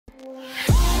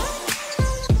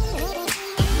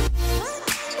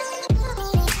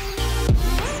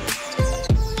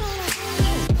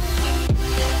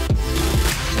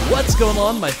going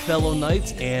on, my fellow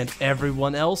knights and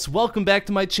everyone else? Welcome back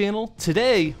to my channel.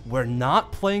 Today, we're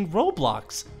not playing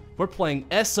Roblox. We're playing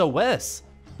SOS,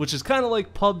 which is kind of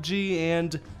like PUBG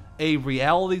and a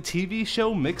reality TV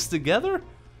show mixed together.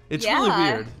 It's really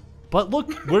weird. But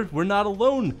look, we're not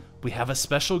alone. We have a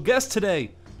special guest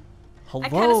today. Hello. I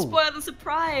kind of spoiled the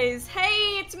surprise.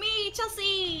 Hey, it's me,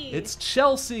 Chelsea. It's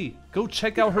Chelsea. Go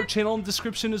check out her channel in the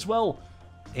description as well.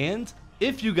 And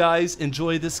if you guys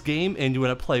enjoy this game and you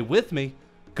want to play with me,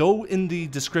 go in the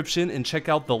description and check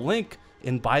out the link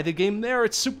and buy the game there.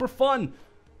 It's super fun.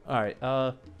 Alright,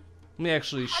 let me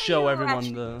actually show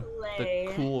everyone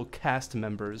the cool cast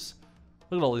members.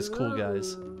 Look at all these cool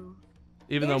guys.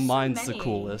 Even though mine's the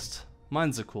coolest.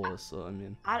 Mine's the coolest, so I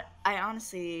mean. I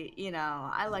honestly, you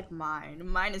know, I like mine.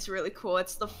 Mine is really cool.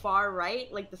 It's the far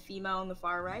right, like the female on the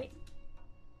far right.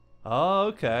 Oh,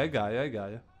 okay, I got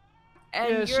you.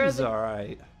 And yeah, she's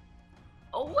alright.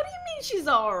 Oh, what do you mean she's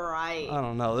alright? I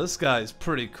don't know, this guy's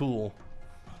pretty cool.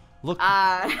 Look.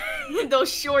 Those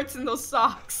shorts and those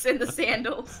socks and the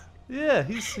sandals. Yeah,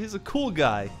 he's a cool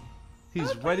guy.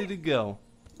 He's ready to go.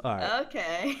 Alright.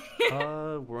 Okay.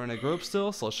 We're in a group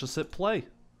still, so let's just hit play.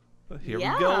 Here we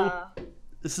go.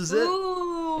 This is it.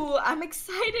 Ooh, I'm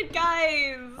excited,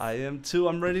 guys. I am too.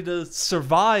 I'm ready to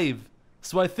survive.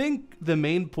 So I think the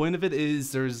main point of it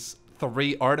is there's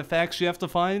 3 artifacts you have to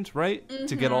find, right?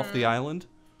 To get off the island.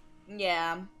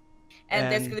 Yeah.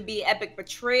 And there's going to be epic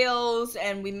betrayals,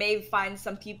 and we may find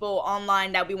some people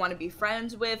online that we want to be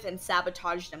friends with and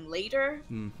sabotage them later.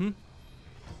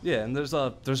 Yeah, and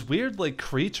there's weird like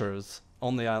creatures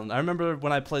on the island. I remember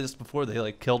when I played this before, they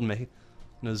like killed me.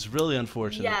 And it was really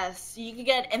unfortunate. Yes, you can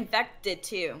get infected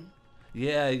too.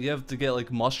 Yeah, you have to get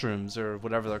like mushrooms or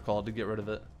whatever they're called to get rid of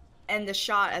it. And the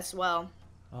shot as well.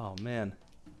 Oh man.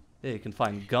 Yeah, you can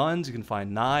find guns, you can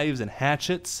find knives and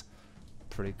hatchets.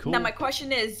 Pretty cool. Now my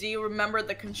question is, do you remember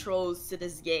the controls to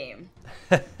this game?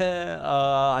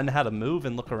 I know how to move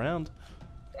and look around.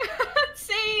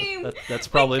 Same. That's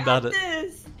probably about it.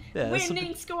 Yeah,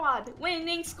 winning squad.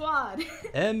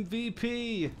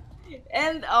 MVP.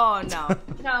 And oh no,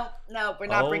 we're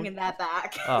not bringing that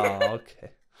back. Oh, okay.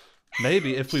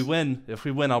 Maybe if we win,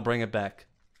 I'll bring it back.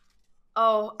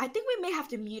 Oh, I think we may have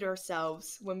to mute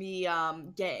ourselves when we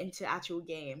get into actual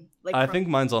game. Like I think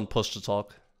mine's on push to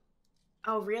talk.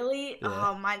 Oh really?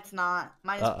 Yeah. Oh, mine's not.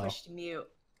 Mine is push to mute.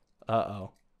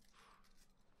 Uh-oh.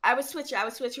 I would switch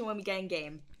it when we get in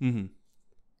game.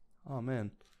 Oh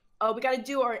man. Oh, we gotta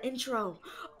do our intro.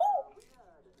 Oh!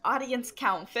 Audience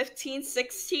count 15,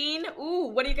 16.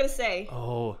 Ooh, what are you gonna say?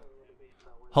 Oh.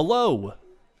 Hello.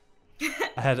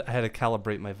 I had to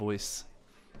calibrate my voice.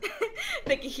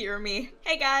 They can hear me.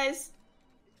 Hey guys.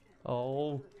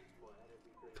 Oh.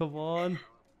 Come on.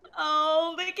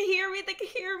 Oh, they can hear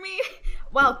me.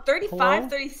 Wow, 35, Hello?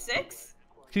 36?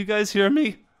 Can you guys hear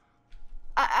me?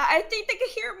 I think they can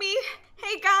hear me.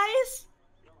 Hey guys.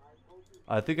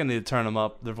 I think I need to turn them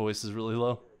up. Their voice is really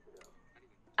low.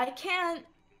 I can't.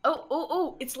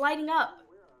 Oh, it's lighting up.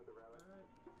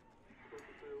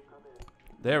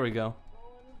 There we go.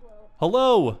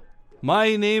 Hello.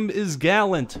 My name is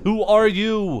Gallant. Who are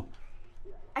you?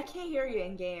 I can't hear you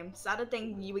in game, so I don't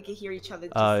think we can hear each other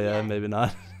just yeah, yet. maybe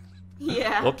not.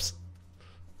 Yeah. Whoops.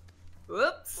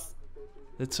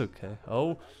 It's okay.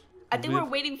 Oh. I think we're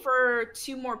waiting for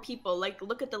 2 more people. Like,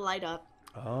 look at the light up.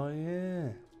 Oh, yeah.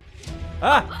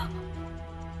 Ah!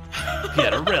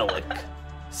 Get a relic.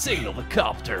 Signal the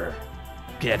copter.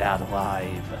 Get out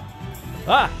alive.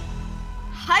 Ah!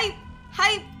 Hype!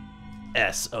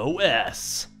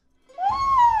 SOS.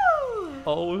 Woo!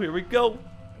 Oh, here we go.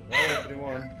 Hello,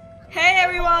 everyone. Hey,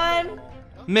 everyone!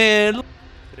 Man.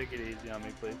 Take it easy on me,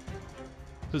 please.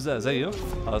 Who's that? Is that you?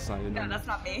 Oh, that's not you. No, that's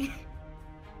not me.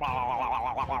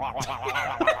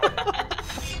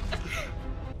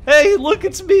 Hey, look,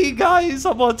 it's me, guys.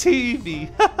 I'm on TV.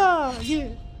 Yeah.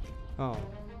 Oh.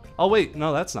 Oh, wait.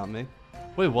 No, that's not me.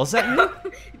 Wait, was that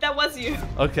me? That was you.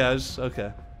 Okay,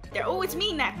 okay. There. Oh, it's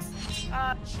me next.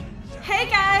 Hey,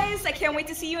 guys. I can't wait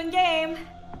to see you in game.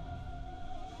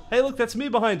 Hey, look, that's me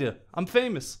behind you. I'm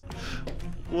famous.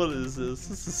 What is this?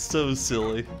 This is so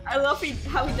silly. I love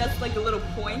how he does like a little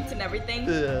point and everything.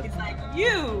 Yeah. He's like,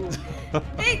 you.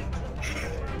 Hey.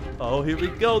 Oh, here we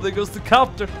go. There goes the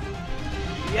copter.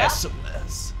 Yeah.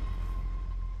 SOS.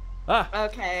 Ah.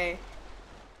 Okay.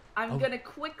 I'm gonna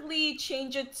quickly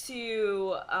change it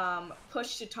to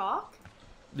push to talk.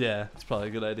 Yeah, it's probably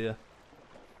a good idea.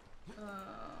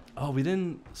 Oh, we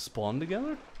didn't spawn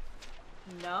together?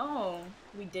 No,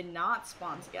 we did not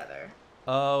spawn together.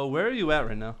 Where are you at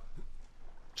right now?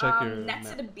 Check your next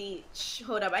map. to the beach.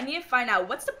 Hold up, I need to find out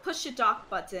what's the push to talk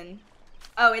button.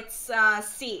 Oh, it's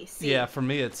C. Yeah, for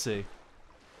me it's C.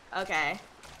 Okay.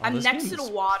 Oh, I'm this next game to the is-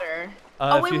 water.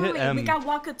 if wait, you wait, hit wait. M, We got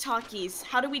walkie-talkies.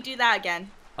 How do we do that again?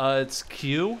 it's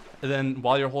Q, and then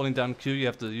while you're holding down Q, you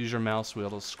have to use your mouse wheel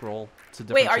to scroll to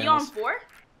different Wait, are you on channels. 4?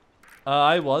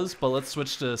 I was, but let's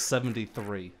switch to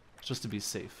 73, just to be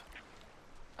safe.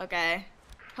 Okay.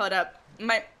 Hold up.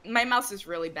 My mouse is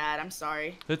really bad. I'm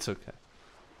sorry. It's okay.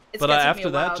 It's But, gonna take after me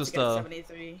a that, while just, to get to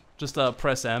 73. Just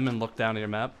press M and look down at your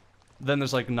map. Then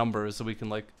there's like numbers so we can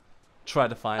like try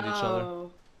to find each other.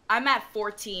 Oh. I'm at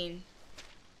 14.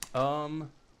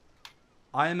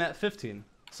 I am at 15,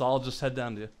 so I'll just head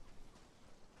down to you.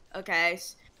 Okay.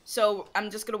 So I'm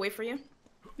just gonna wait for you?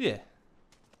 Yeah.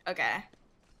 Okay.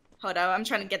 Hold up. I'm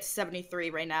trying to get to 73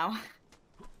 right now.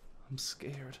 I'm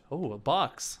scared. Oh, a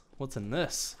box. What's in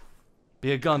this?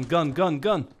 Be a gun, gun, gun,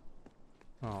 gun.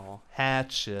 Oh,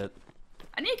 hatchet.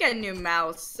 I need to get a new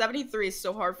mouse. 73 is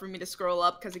so hard for me to scroll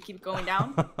up because it keeps going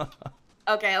down.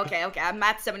 Okay. I'm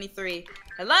at 73.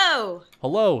 Hello!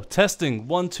 Hello, testing,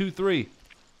 1, 2, 3.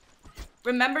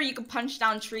 Remember you can punch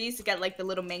down trees to get like the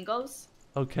little mangoes?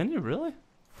 Oh, can you really?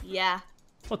 Yeah.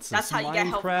 What's That's this, how you get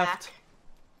health Minecraft? back.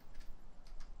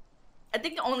 I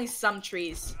think only some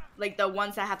trees. Like the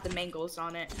ones that have the mangoes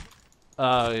on it.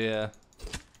 Oh, yeah.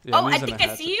 Yeah, Oh, I'm I using think a I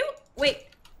hatchet. see you. Wait.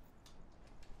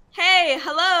 Hey,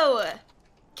 hello.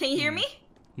 Can you hear me?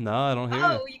 No, I don't hear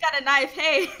Oh, you. you got a knife.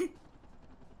 Hey.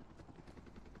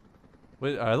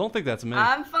 Wait, I don't think that's me.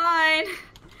 I'm fine.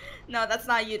 No, that's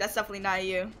not you. That's definitely not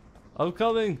you. I'm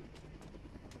coming.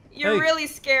 You're Hey. really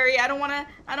scary. I don't wanna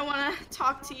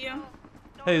talk to you.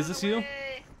 Hey, is this you?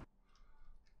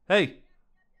 Hey.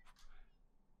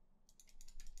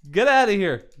 Get out of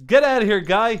here. Get out of here,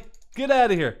 guy. Get out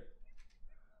of here.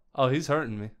 Oh, he's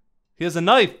hurting me. He has a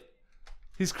knife.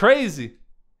 He's crazy.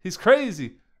 He's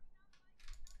crazy.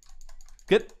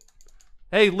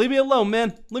 Hey, leave me alone,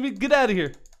 man. Get out of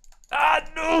here. Ah,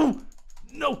 no.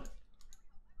 No.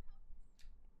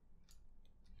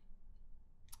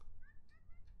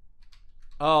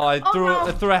 Oh, I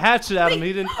threw a hatchet at him.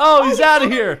 He didn't. Oh, he's out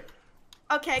of here.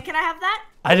 Okay, can I have that?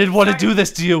 I didn't want to do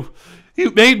this to you.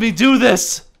 You made me do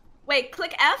this. Wait,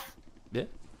 click F. Yeah.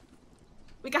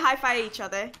 We can high-five each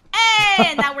other. Hey,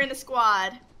 and now we're in the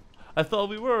squad. I thought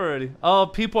we were already. Oh,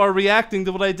 people are reacting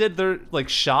to what I did. They're like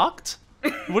shocked.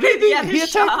 What do you think? Yeah, He they're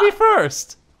attacked me shocked.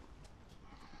 first.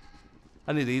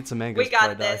 I need to eat some mangoes We before I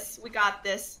got die. this. We got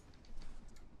this.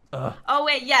 Ugh. Oh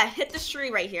wait, yeah, hit this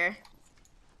tree right here.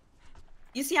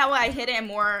 You see how I hit it and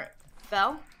more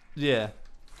fell? Yeah.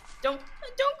 Don't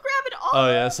grab it all. Oh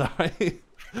yeah, sorry.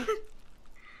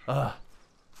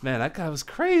 Man, that guy was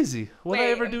crazy. What did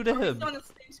I ever do to are we him? still in the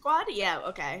same squad? Yeah.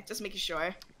 Okay. Just making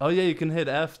sure. Oh yeah, you can hit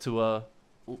F to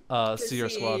To see your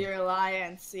squad. your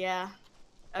alliance. Yeah.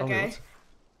 Oh, Okay. wait,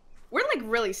 We're like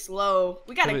really slow.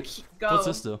 We gotta wait, go. what's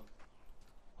this do?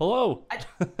 Hello.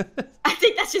 I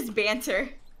think that's just banter.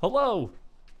 Hello.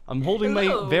 I'm holding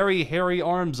Hello. my very hairy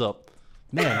arms up.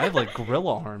 Man, I have like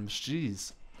gorilla arms.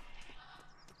 Jeez.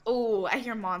 Oh, I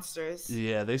hear monsters.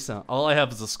 Yeah, they sound. All I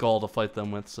have is a skull to fight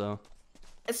them with, so.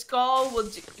 A skull will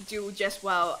do just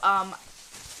well.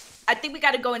 I think we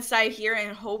gotta go inside here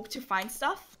and hope to find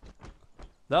stuff.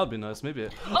 That would be nice. Maybe.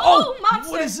 Oh,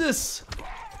 monster! What is this?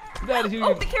 Get out of here.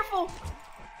 Oh, be careful!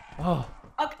 Oh.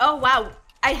 Okay, oh wow,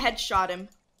 I headshot him.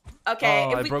 Okay,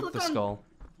 Oh, if I we broke click the on... skull.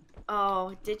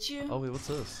 Oh, did you? Oh wait, what's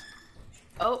this?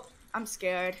 Oh, I'm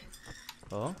scared.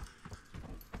 Oh.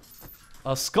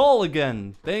 A skull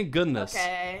again. Thank goodness.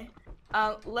 Okay.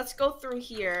 Let's go through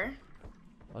here.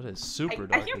 That is super I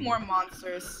dark. hear in more here.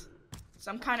 monsters.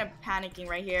 So I'm kind of panicking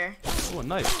right here. Oh, a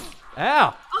knife.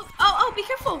 Ow! Oh, be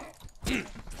careful!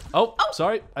 Oh, Oh,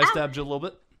 sorry. I ow. stabbed you a little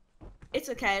bit. It's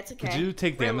okay, it's okay. Did you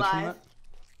take We're damage from alive.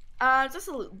 that? Just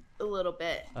a little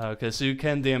bit. Okay, so you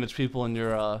can damage people in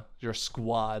your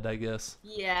squad, I guess.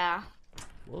 Yeah.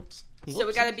 Whoops. So we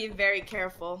Whoops. gotta be very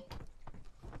careful.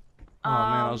 Oh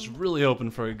man, I was really hoping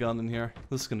for a gun in here.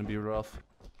 This is gonna be rough.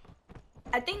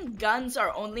 I think guns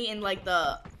are only in like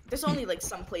there's only like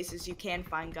some places you can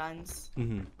find guns.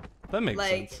 Mhm. That makes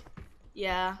Like, sense.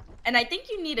 yeah. And I think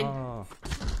you need a Oh.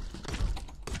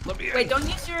 Let me. wait. Don't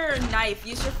use your knife.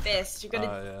 Use your fist. You're Oh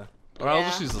gonna. yeah. Or I'll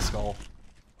just Yeah. use the skull.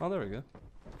 Oh, there we go.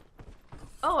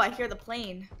 Oh, I hear the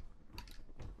plane.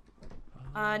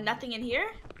 Nothing in here.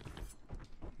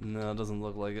 No, it doesn't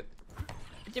look like it.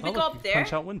 Did we Oh, go look, up you there?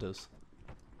 Punch out windows.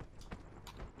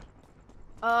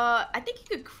 I think you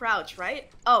could crouch, right?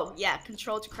 Oh yeah,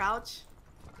 control to crouch.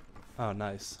 Oh,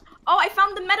 nice. Oh, I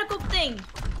found the medical thing.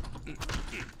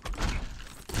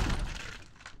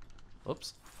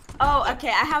 Oops. Oh, okay.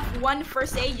 I have one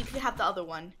first aid. You can have the other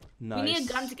one. Nice. We need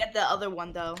a gun to get the other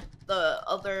one though. The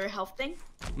other health thing.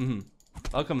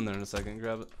 I'll come in there in a second and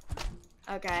grab it.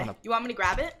 Okay. You want me to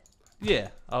grab it? Yeah.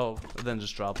 Oh, then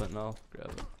just drop it and I'll grab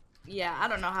it. Yeah, I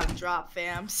don't know how to drop,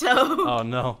 fam. So. Oh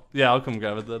no. Yeah, I'll come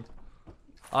grab it then.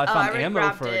 I found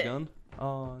ammo for a it. gun.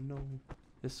 Oh no.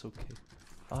 It's okay.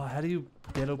 Oh, how do you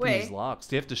get open these locks?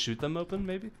 Do you have to shoot them open,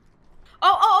 maybe?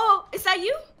 Oh! Is that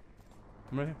you?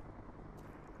 I'm right here.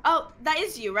 Oh, that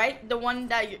is you, right? The one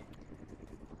that you.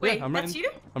 Wait, yeah, that's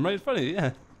you? I'm right in front of you.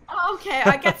 Yeah. Oh, okay.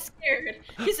 I get scared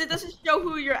because it doesn't show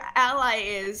who your ally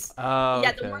is. Oh. Yeah,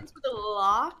 Okay. the ones with the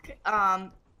lock.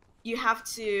 You have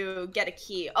to get a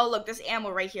key. Oh, look, there's ammo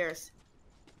right here.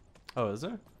 Oh, is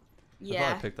there? Yeah. I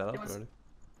thought I picked that up already.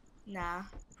 Nah,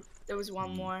 there was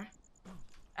one more.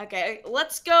 Okay,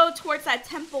 let's go towards that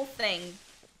temple thing.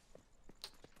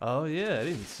 Oh yeah, I didn't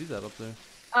even see that up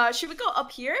there. Should we go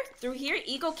up here? Through here?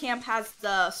 Eagle Camp has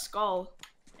the skull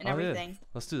and everything. Yeah.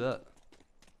 Let's do that.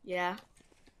 Yeah.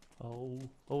 Oh,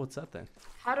 what's that thing?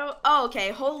 Oh, okay.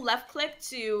 Hold left click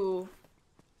to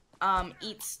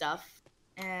eat stuff.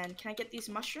 And can I get these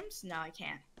mushrooms? No, I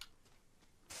can't.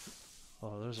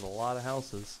 Oh, there's a lot of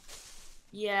houses.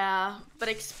 Yeah, but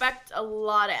expect a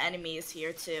lot of enemies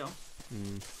here too.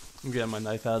 I'm getting my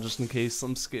knife out just in case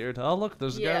I'm scared. Oh look,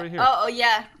 there's a guy right here. Oh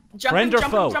yeah. Friend or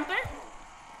foe?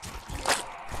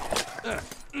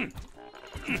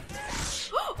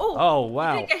 Oh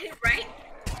wow. You didn't get hit,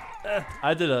 right?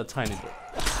 I did a tiny bit.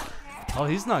 Oh,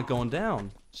 he's not going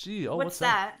down. Gee, oh what's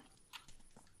that?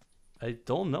 I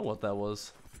don't know what that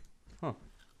was. Huh.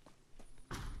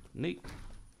 Neat.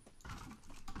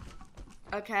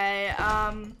 Okay,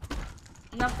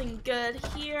 nothing good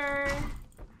here.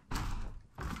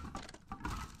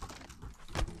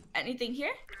 Anything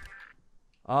here?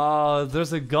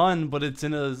 There's a gun, but it's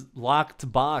in a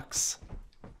locked box.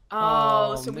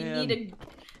 Oh, so man. we need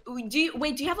a... Do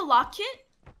you have a lock kit?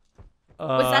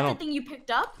 Was that the thing you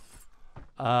picked up?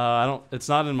 I don't... It's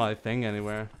not in my thing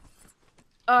anywhere.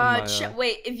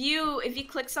 Wait, if you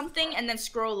click something and then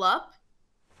scroll up?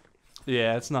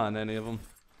 Yeah, it's not in any of them.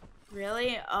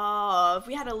 Really? Oh, if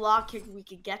we had a lock kit, we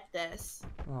could get this.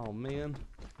 Oh, man.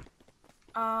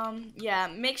 Yeah,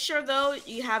 make sure, though,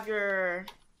 you have your...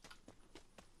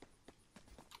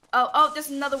 Oh, there's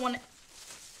another one.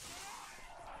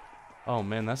 Oh,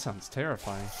 man, that sounds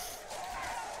terrifying.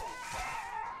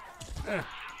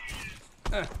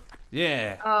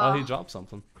 Yeah. Oh, he dropped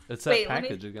something. It's that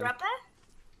package again. Grab that?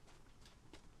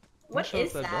 What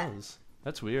is that?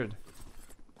 That's weird.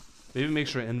 Maybe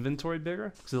makes your inventory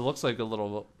bigger? Because it looks like a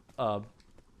little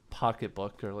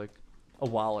pocketbook or like a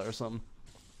wallet or something.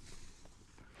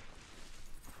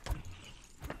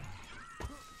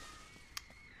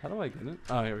 How do I get it?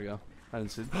 Oh, here we go. I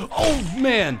didn't see it. Oh,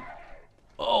 man!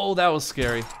 Oh, that was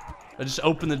scary. I just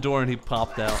opened the door and he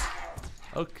popped out.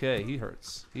 Okay, he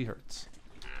hurts. He hurts.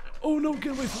 Oh, no,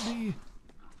 get away from me!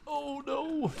 Oh,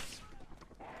 no!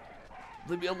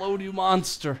 Leave me alone, you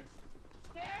monster!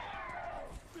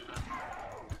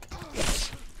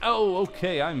 Oh,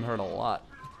 okay, I'm hurt a lot.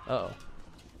 Uh-oh.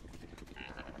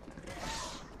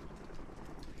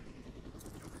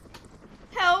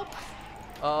 Help!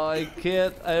 Oh, I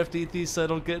can't. I have to eat these so I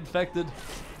don't get infected.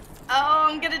 Oh,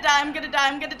 I'm gonna die, I'm gonna die,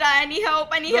 I'm gonna die. I need help,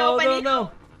 I need help, I need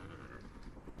help.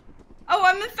 Oh,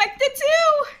 I'm infected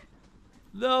too!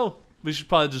 No! We should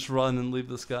probably just run and leave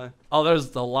this guy. Oh,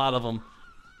 there's a lot of them.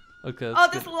 Okay. Oh,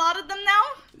 there's a lot of them now?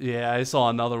 Yeah, I saw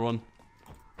another one.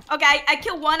 Okay, I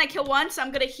killed one, so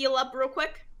I'm gonna heal up real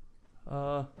quick.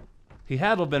 He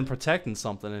had to have been protecting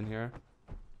something in here.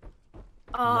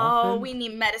 Oh, Nothing? we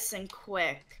need medicine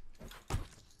quick.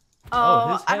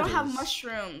 Oh, I don't have is...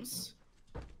 mushrooms.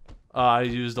 I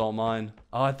used all mine.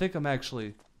 Oh, I think I'm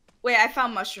actually... Wait, I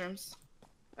found mushrooms.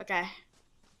 Okay.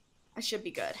 I should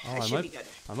be good. Oh, I should be good.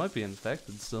 I might be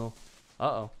infected still.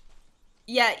 Uh-oh.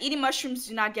 Yeah, eating mushrooms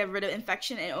do not get rid of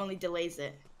infection. It only delays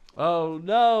it. Oh,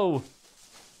 no!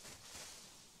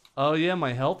 Oh, yeah,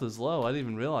 my health is low. I didn't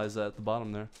even realize that at the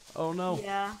bottom there. Oh, no.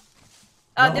 Yeah.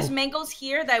 No. There's mangoes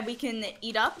here that we can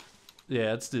eat up.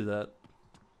 Yeah, let's do that.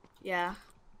 Yeah.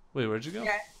 Wait, where'd you go?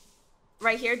 Yeah.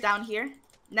 Right here, down here,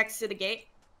 next to the gate.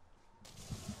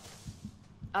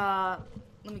 Let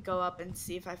me go up and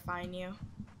see if I find you.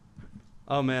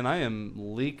 Oh, man, I am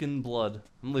leaking blood.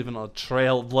 I'm leaving a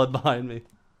trail of blood behind me.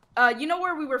 You know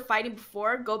where we were fighting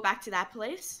before? Go back to that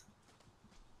place.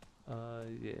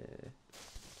 Yeah.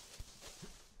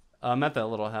 I'm at that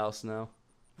little house now.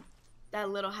 That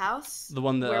little house? The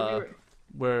one that,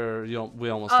 where we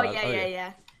almost died.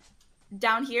 Yeah.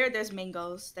 Down here, there's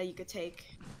mangoes that you could take.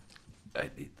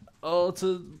 Oh, it's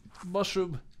a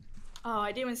mushroom. Oh,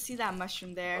 I didn't even see that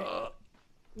mushroom there.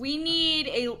 We need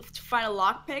to find a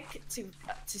lockpick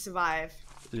to survive.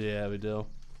 Yeah, we do.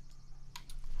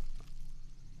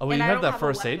 Oh, well, And you I have don't that have a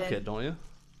first aid weapon. kit, don't you?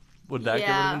 Would that get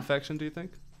rid of infection, do you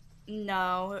think?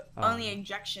 No, Oh. only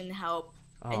injection help.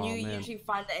 And Oh, you man. usually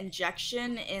find the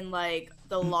injection in like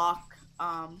the lock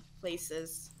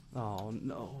places. Oh,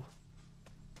 no.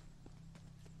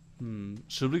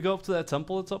 Should we go up to that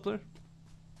temple that's up there?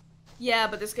 Yeah,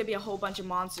 but there's gonna be a whole bunch of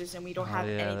monsters and we don't have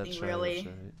yeah, anything that's really. Right,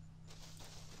 that's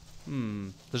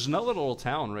right. There's another little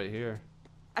town right here.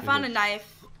 I found a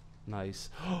knife. Nice.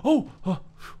 Oh! I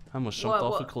almost jumped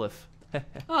off a cliff.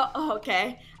 Oh,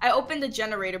 okay. I opened the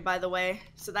generator, by the way,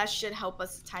 so that should help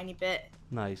us a tiny bit.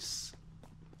 Nice.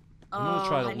 I'm gonna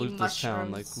try I to need loot this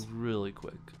town like mushrooms. really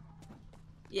quick.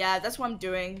 Yeah, that's what I'm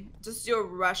doing. Just do a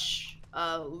rush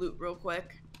loot real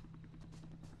quick.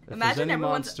 If Imagine there's any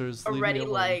everyone's monsters, leave me already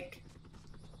alone. like.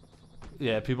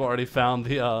 Yeah, people already found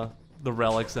the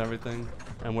relics and everything,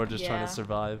 and we're just trying Yeah. to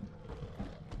survive.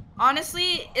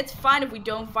 Honestly, it's fine if we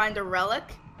don't find a relic,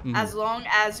 Mhm. as long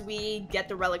as we get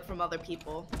the relic from other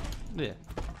people. Yeah.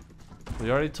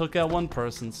 We already took out one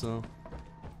person, so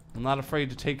I'm not afraid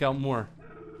to take out more.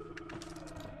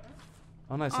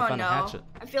 Oh, nice! I Oh found no, a hatchet.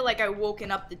 I feel like I've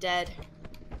woken up the dead.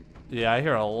 Yeah, I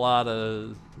hear a lot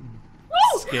of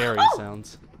Woo! scary Oh!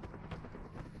 sounds.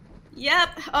 Yep.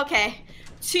 Okay.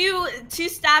 Two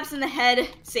stabs in the head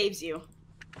saves you.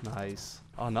 Nice.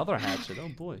 Oh, another hatchet. Oh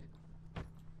boy.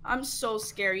 I'm so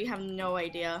scared. You have no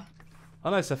idea. Oh,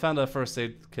 nice! I found a first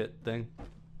aid kit thing.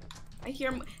 I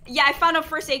hear. Yeah, I found a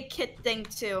first aid kit thing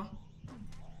too.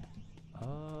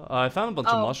 I found a bunch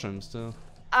of Oh. mushrooms too.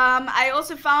 I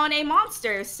also found a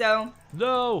monster. So.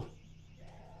 No!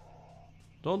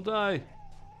 Don't die.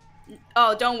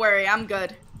 Oh, don't worry. I'm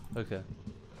good. Okay.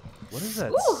 What is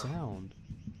that Ooh. sound?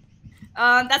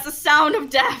 That's the sound of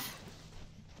death.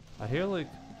 I hear like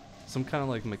some kind of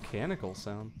like mechanical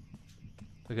sound.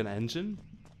 Like an engine?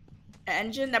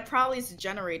 Engine? That probably is a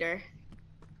generator.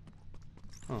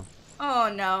 Huh.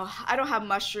 Oh no, I don't have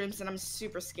mushrooms and I'm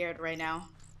super scared right now.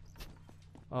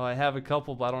 Oh, I have a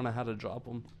couple, but I don't know how to drop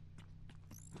them.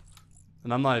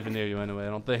 And I'm not even near you anyway, I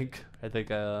don't think. I think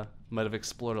I might have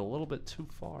explored a little bit too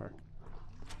far.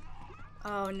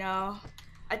 Oh no.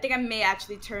 I think I may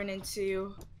actually turn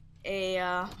into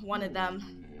a one of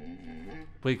them.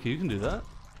 Wait, you can do that?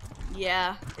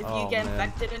 Yeah, if Oh, you get man.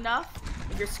 infected enough,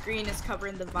 if your screen is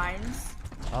covering the vines.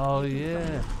 Oh,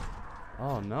 yeah.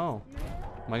 Oh, no.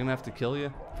 Am I gonna have to kill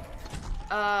you?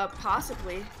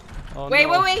 Possibly. Oh, Wait,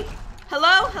 no. wait.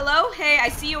 Hello, hello. Hey, I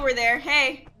see you over there.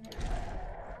 Hey.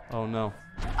 Oh, no.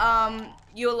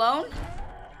 You alone?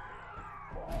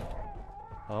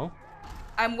 Oh?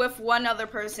 I'm with one other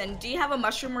person. Do you have a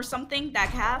mushroom or something that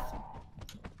I have?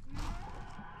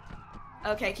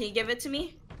 Okay, can you give it to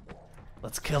me?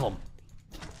 Let's kill him.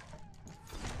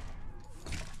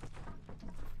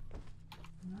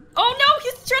 Oh no,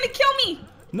 he's trying to kill me!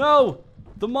 No!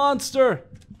 The monster!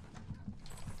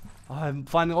 I'm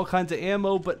finding all kinds of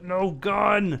ammo, but no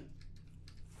gun!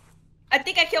 I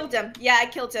think I killed him. Yeah, I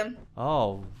killed him.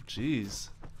 Oh, jeez.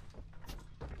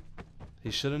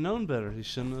 He should have known better. He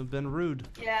shouldn't have been rude.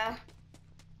 Yeah.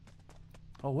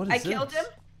 Oh, what is I this? killed him.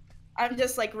 I'm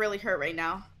just like really hurt right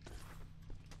now.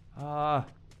 I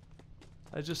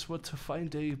just want to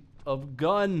find a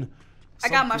gun. I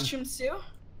got Something. mushrooms too.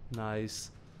 Nice.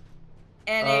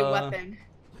 And a weapon.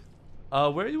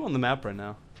 Where are you on the map right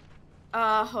now?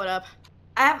 Hold up.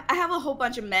 I have a whole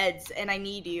bunch of meds and I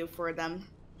need you for them.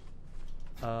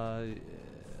 Yeah.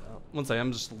 One second,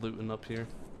 I'm just looting up here.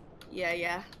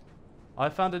 Yeah. I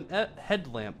found an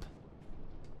headlamp.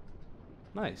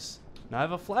 Nice. Now I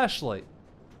have a flashlight.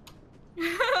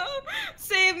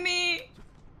 Save me.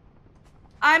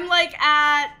 I'm like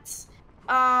at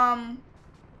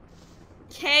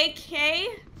KK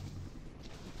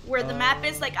where the map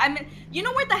is. Like I'm in, you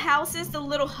know where the house is, the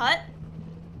little hut?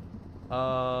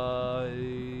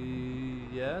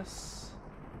 Yes.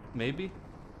 Maybe.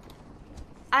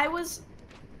 I was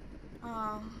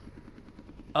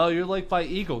Oh, you're like by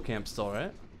Eagle Camp still,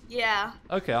 right? yeah.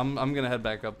 Okay, I'm gonna head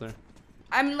back up there.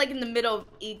 I'm like in the middle of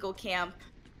Eagle Camp.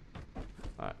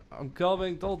 Alright, I'm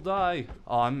coming, don't die.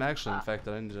 Oh, I'm actually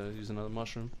infected. I need to use another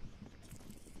mushroom.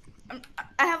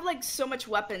 I have like so much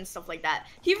weapons, stuff like that.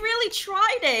 He really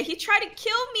tried it. He tried to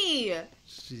kill me.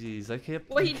 Jeez, I can't.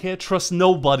 Well, you can't trust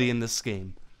nobody in this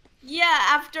game. Yeah,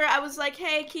 after I was like,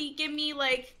 hey, can you give me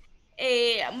like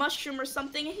a mushroom or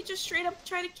something? And he just straight up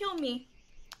tried to kill me.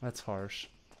 That's harsh.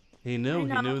 He knew. I He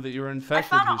know. knew that you were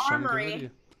infected. found He an was trying to get rid armory. of you.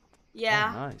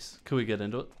 Yeah. Oh, nice. Could we get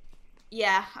into it?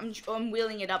 Yeah, I'm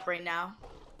wheeling it up right now.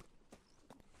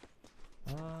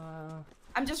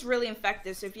 I'm just really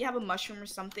infected, so if you have a mushroom or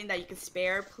something that you could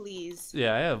spare, please.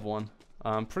 Yeah, I have one.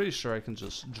 I'm pretty sure I can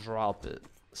just drop it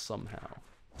somehow.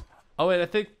 Oh wait, I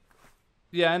think.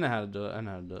 Yeah, I know how to do it. I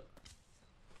know how to do it.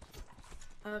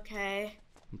 Okay.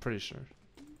 I'm pretty sure.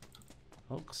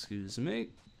 Oh, excuse me.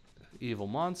 Evil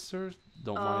monster.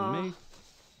 Don't mind me.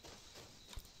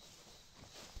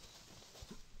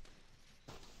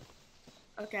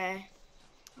 Okay.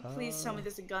 Please tell me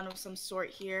there's a gun of some sort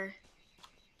here.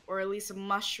 Or at least a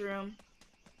mushroom.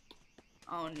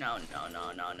 Oh no, no,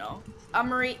 no, no, no.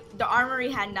 The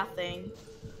armory had nothing.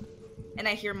 And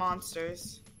I hear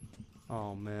monsters.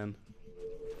 Oh man.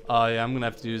 Oh yeah, I'm gonna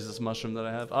have to use this mushroom that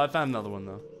I have. Oh, I found another one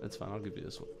though. It's fine, I'll give you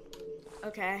this one.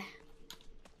 Okay.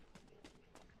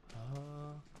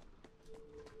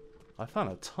 I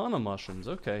found a ton of mushrooms.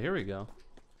 Okay, here we go.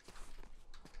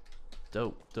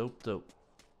 Dope, dope, dope.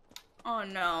 Oh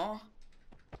no.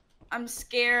 I'm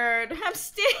scared. I'm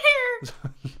scared.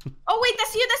 Oh wait,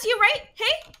 that's you, right?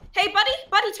 Hey,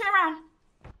 buddy, turn around.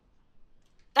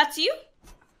 That's you?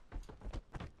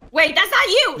 Wait, that's not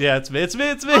you. Yeah, it's me.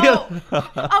 Oh,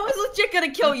 I was legit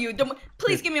gonna kill you.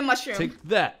 Please give me a mushroom. Take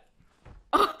that.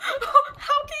 Oh,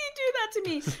 how can you do that to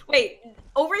me? Wait,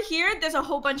 over here, there's a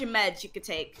whole bunch of meds you could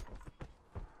take.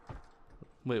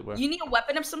 Wait, where? You need a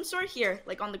weapon of some sort here,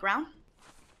 like on the ground.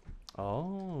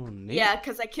 Oh, neat. Yeah,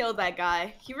 because I killed that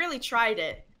guy. He really tried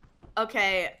it.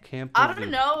 Okay. Can't I don't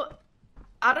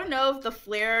know if the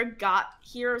flare got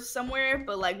here somewhere,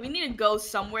 but like we need to go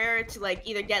somewhere to like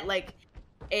either get like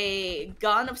a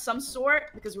gun of some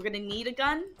sort because we're gonna need a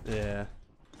gun. Yeah.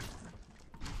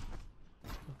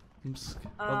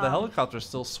 Oh, the helicopter's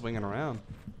still swinging around.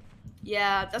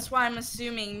 Yeah, that's why I'm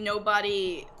assuming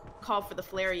nobody called for the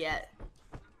flare yet.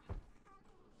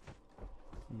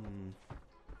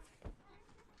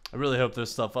 I really hope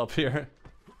there's stuff up here.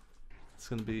 It's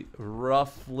gonna be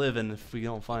rough living if we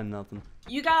don't find nothing.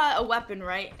 You got a weapon,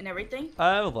 right, and everything?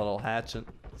 I have a little hatchet,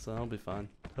 so I'll be fine,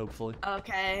 hopefully.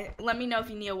 Okay, let me know if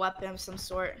you need a weapon of some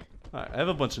sort. Alright, I have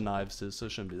a bunch of knives too, so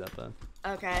it shouldn't be that bad.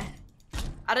 Okay.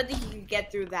 I don't think you can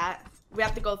get through that. We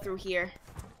have to go through here.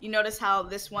 You notice how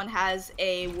this one has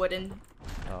a wooden...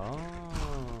 Oh.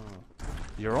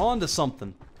 You're on to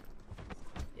something.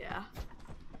 Yeah.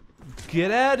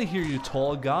 Get out of here, you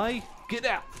tall guy. Get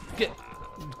out. Get.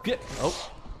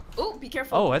 Oh. Oh, be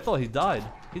careful. Oh, I thought he died.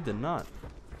 He did not.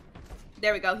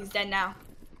 There we go. He's dead now.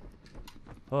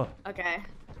 Oh. Okay.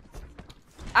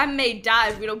 I may die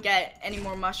if we don't get any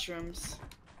more mushrooms.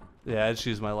 Yeah, I'd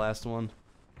choose my last one.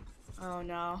 Oh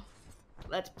no.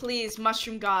 Let's please,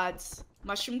 mushroom gods.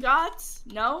 Mushroom gods?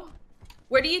 No?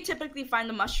 Where do you typically find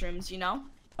the mushrooms, you know?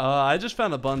 I just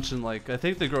found a bunch in like, I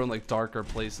think they grow in like darker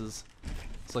places.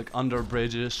 It's like under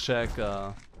bridges, check,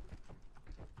 Well,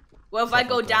 if I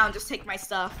go like down, just take my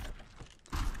stuff.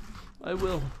 I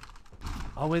will.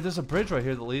 Oh wait, there's a bridge right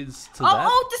here that leads to Oh, that.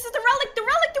 oh, this is the relic, the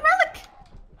relic, the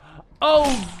relic!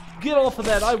 Oh, get off of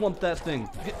that. I want that thing.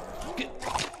 Get.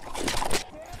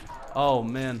 Oh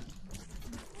man.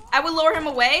 I would lure him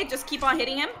away, just keep on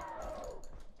hitting him.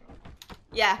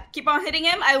 Yeah, keep on hitting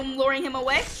him, I'm luring him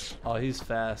away. Oh, he's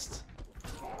fast.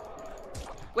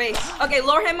 Wait, okay,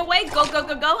 lure him away, go, go,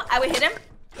 go, go. I would hit him.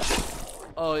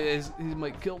 Oh yeah, he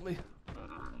might kill me.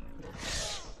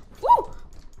 Woo!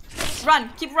 Run,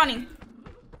 keep running.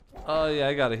 Oh yeah,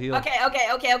 I gotta heal. Okay, okay,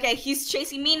 okay, okay. He's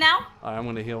chasing me now. Alright, I'm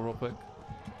gonna heal real quick.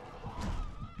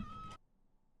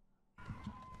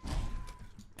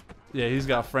 Yeah, he's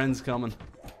got friends coming.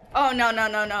 Oh no, no,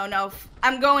 no, no, no.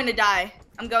 I'm going to die.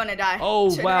 I'm going to die.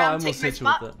 Oh Turn wow, around, I almost take my hit you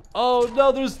with spot. that. Oh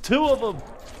no, there's two of them.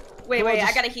 Wait, Come on, wait, I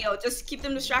just- gotta heal. Just keep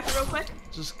them distracted real quick.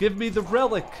 Just give me the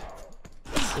relic.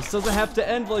 This doesn't have to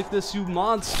end like this, you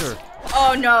monster.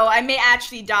 Oh no, I may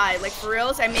actually die. Like for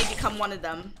reals, I may become one of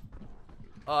them.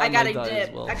 I gotta might die as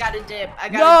dip. well. I gotta dip. I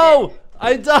gotta No! dip.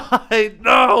 I died!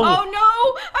 No! Oh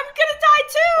no! I'm gonna die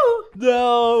too!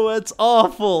 No, that's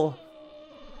awful.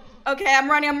 Okay, I'm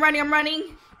running, I'm running, I'm running.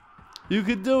 You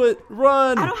can do it.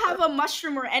 Run! I don't have a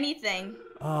mushroom or anything.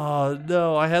 Oh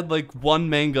no, I had like one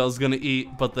mango I was gonna eat,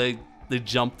 but they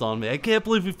jumped on me. I can't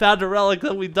believe we found a relic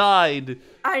and we died.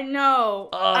 I know.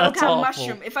 Oh, I don't that's have a awful.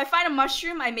 mushroom. If I find a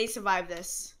mushroom, I may survive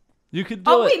this. You can do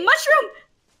Oh it. wait, mushroom!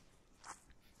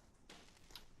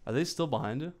 Are they still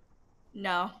behind you?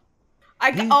 No.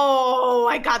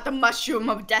 I got the mushroom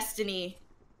of destiny.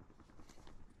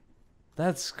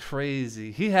 That's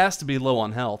crazy. He has to be low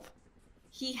on health.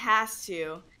 He has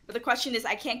to. But the question is,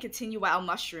 I can't continue without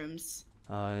mushrooms.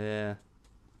 Oh yeah.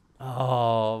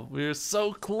 Oh, we're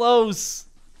so close.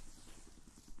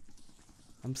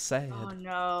 I'm sad. Oh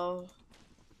no.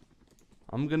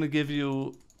 I'm gonna give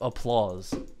you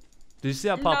applause. Do you see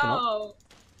that popping up? No.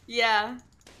 Yeah.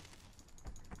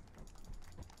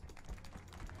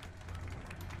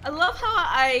 I love how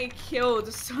I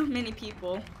killed so many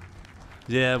people.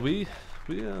 Yeah, we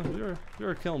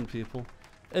were killing people.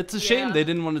 It's a shame they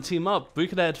didn't want to team up. We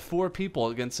could have had 4 people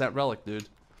against that relic, dude.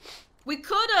 We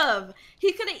could have.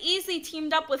 He could have easily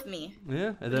teamed up with me.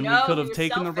 Yeah, and then No, we could have you're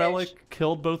taken the selfish. relic,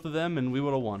 killed both of them, and we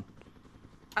would have won.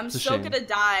 I'm It's a so shame. gonna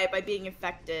die by being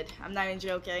infected. I'm not even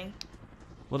joking.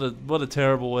 What a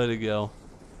terrible way to go.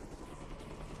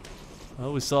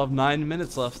 Oh, we still have 9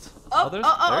 minutes left.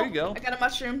 There you go. I got a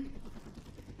mushroom.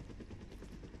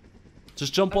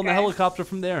 Just jump on the Okay. helicopter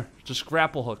from there. Just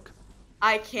grapple hook.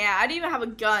 I can't. I don't even have a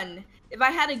gun. If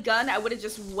I had a gun, I would have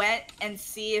just went and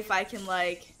see if I can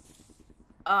like,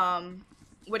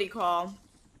 what do you call?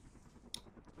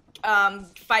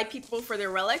 Fight people for their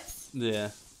relics.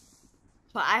 Yeah.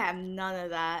 But I have none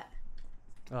of that.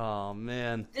 Oh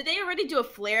man. Did they already do a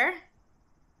flare?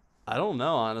 I don't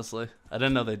know, honestly. I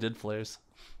didn't know they did flares.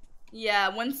 Yeah,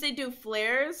 once they do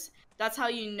flares, that's how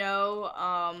you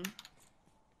know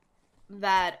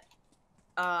that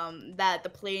the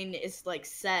plane is like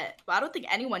set. But I don't think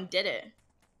anyone did it.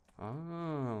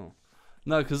 Oh.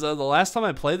 No, because the last time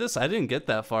I played this, I didn't get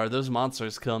that far. Those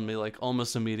monsters killed me like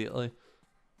almost immediately.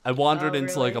 I wandered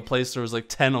into like a really? place there was like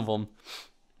 10 of them.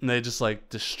 And they just like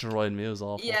destroyed me. It was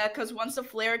awful. Yeah, because once the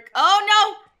flare...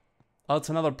 Oh Oh, it's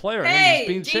another player. no! And Hey, he's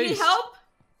being do you need chased. help?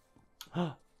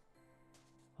 Oh.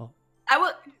 I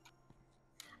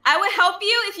would help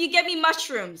you if you give me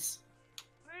mushrooms.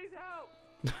 Please help.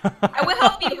 I would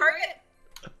help you.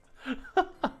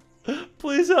 Hurry.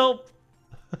 Please help.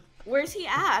 Where's he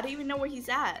at? I don't even know where he's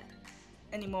at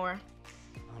anymore.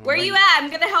 Where are you at? I'm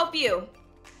gonna help you.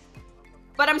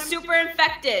 But I'm super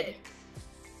infected.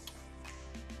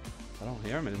 I don't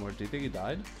hear him anymore. Do you think he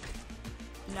died?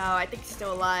 No, I think he's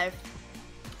still alive.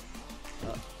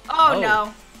 Oh. Oh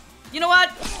no. You know what?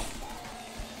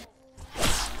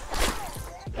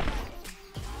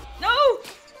 No!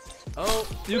 Oh,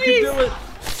 you Please. can do it. No.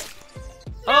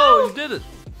 Oh, you did it.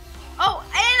 Oh,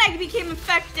 and I became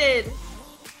infected.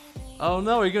 Oh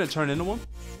no, are you gonna turn into one?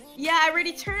 Yeah, I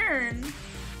already turned.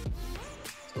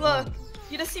 Look,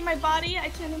 you just see my body? I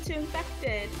turned into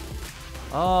infected.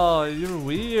 Oh, you're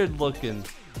weird looking.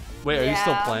 Wait, are you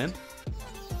still Yeah. playing?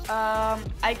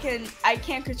 I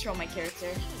can't control my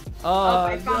character. Oh,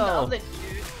 I found the no. other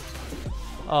dude.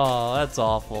 Oh, that's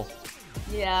awful.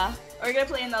 Yeah. Are we gonna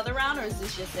play another round or is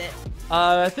this just it?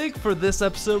 I think for this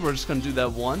episode, we're just gonna do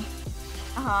that one.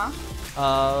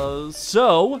 Uh-huh.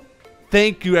 So,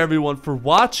 thank you everyone for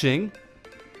watching.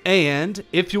 And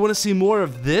if you want to see more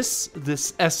of this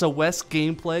SOS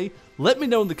gameplay, let me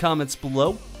know in the comments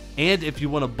below. And if you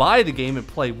want to buy the game and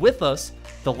play with us,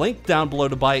 the link down below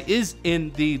to buy is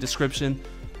in the description.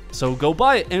 So go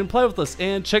buy it and play with us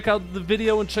and check out the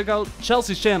video and check out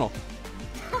Chelsea's channel.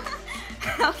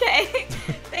 Okay.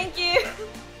 Thank you.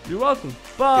 You're welcome.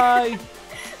 Bye.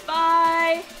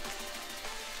 Bye.